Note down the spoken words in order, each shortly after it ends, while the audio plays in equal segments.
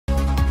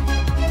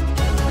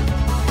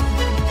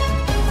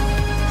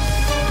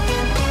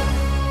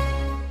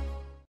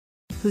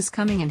Who's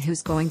coming and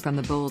who's going from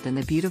The Bold and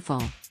the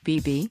Beautiful,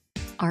 BB?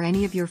 Are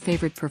any of your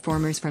favorite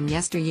performers from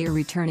yesteryear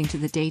returning to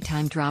the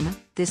daytime drama,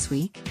 this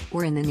week,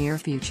 or in the near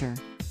future?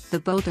 The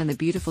Bold and the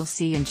Beautiful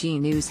C&G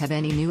News. Have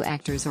any new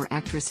actors or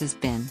actresses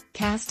been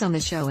cast on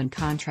the show in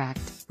contract,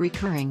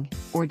 recurring,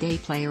 or day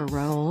player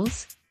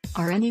roles?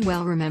 Are any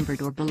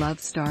well-remembered or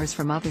beloved stars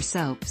from other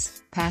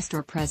soaps, past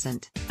or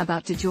present,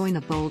 about to join The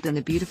Bold and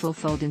the Beautiful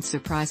fold in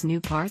surprise new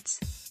parts?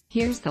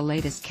 Here's the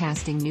latest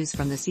casting news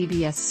from the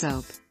CBS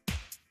soap.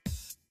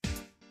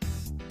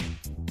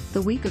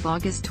 The week of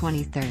August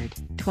 23,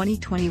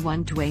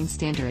 2021, Dwayne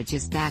Standridge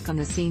is back on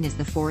the scene as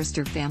the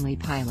Forrester family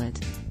pilot.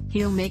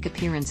 He'll make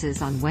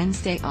appearances on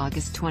Wednesday,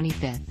 August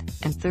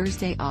 25th, and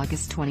Thursday,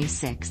 August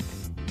 26th.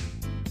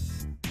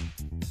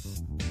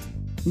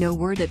 No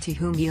word as to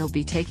whom he'll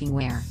be taking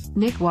where.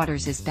 Nick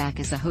Waters is back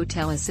as a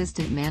hotel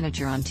assistant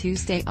manager on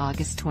Tuesday,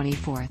 August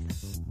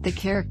 24th. The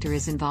character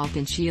is involved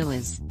in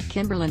Sheila's,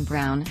 Kimberlin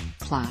Brown,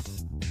 plot.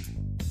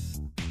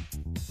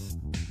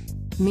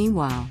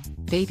 Meanwhile,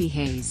 Baby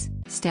Hayes,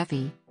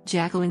 Steffi,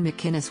 Jacqueline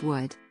MacInnes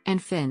Wood,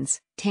 and Finn's,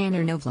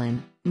 Tanner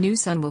Novlin, new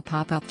son will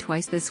pop up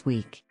twice this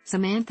week.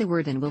 Samantha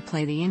Worden will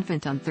play the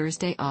infant on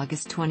Thursday,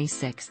 August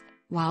 26th,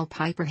 while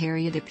Piper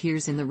Harriet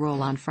appears in the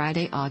role on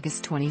Friday,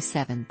 August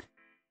 27th.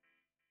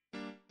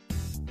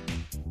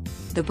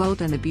 The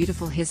Bold and the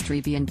Beautiful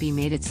History B&B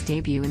made its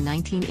debut in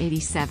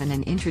 1987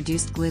 and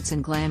introduced glitz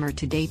and glamour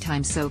to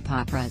daytime soap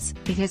operas.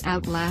 It has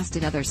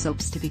outlasted other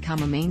soaps to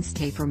become a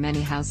mainstay for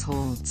many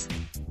households.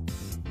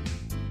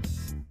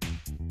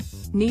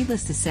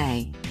 Needless to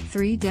say,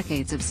 3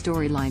 decades of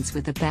storylines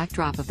with the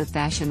backdrop of the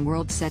fashion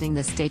world setting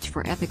the stage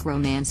for epic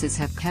romances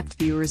have kept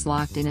viewers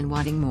locked in and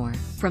wanting more.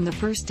 From the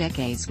first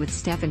decades with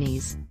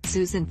Stephanie's,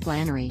 Susan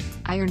Flannery,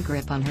 iron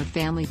grip on her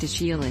family to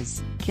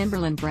Sheila's,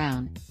 Kimberlin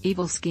Brown,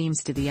 evil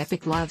schemes to the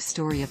epic love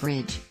story of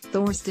Ridge,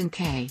 Thorsten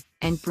Kaye,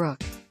 and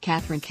Brooke,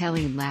 Catherine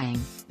Kelly Lang,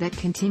 that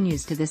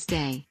continues to this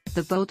day.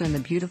 The Bold and the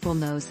Beautiful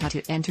knows how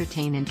to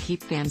entertain and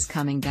keep fans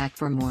coming back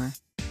for more.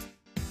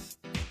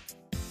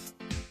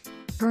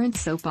 Current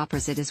soap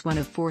operas. It is one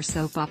of 4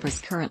 soap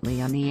operas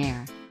currently on the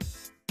air.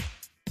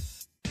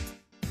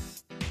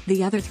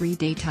 The other 3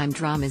 daytime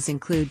dramas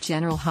include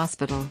General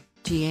Hospital,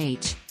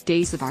 GH,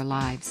 Days of Our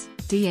Lives,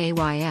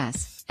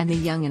 DAYS, and The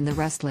Young and the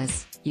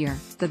Restless, Year.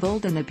 The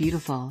Bold and the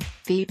Beautiful,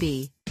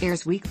 BB,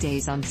 airs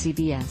weekdays on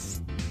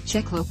CBS.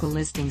 Check local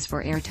listings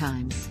for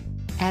airtimes.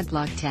 Ad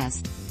block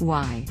test,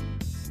 why?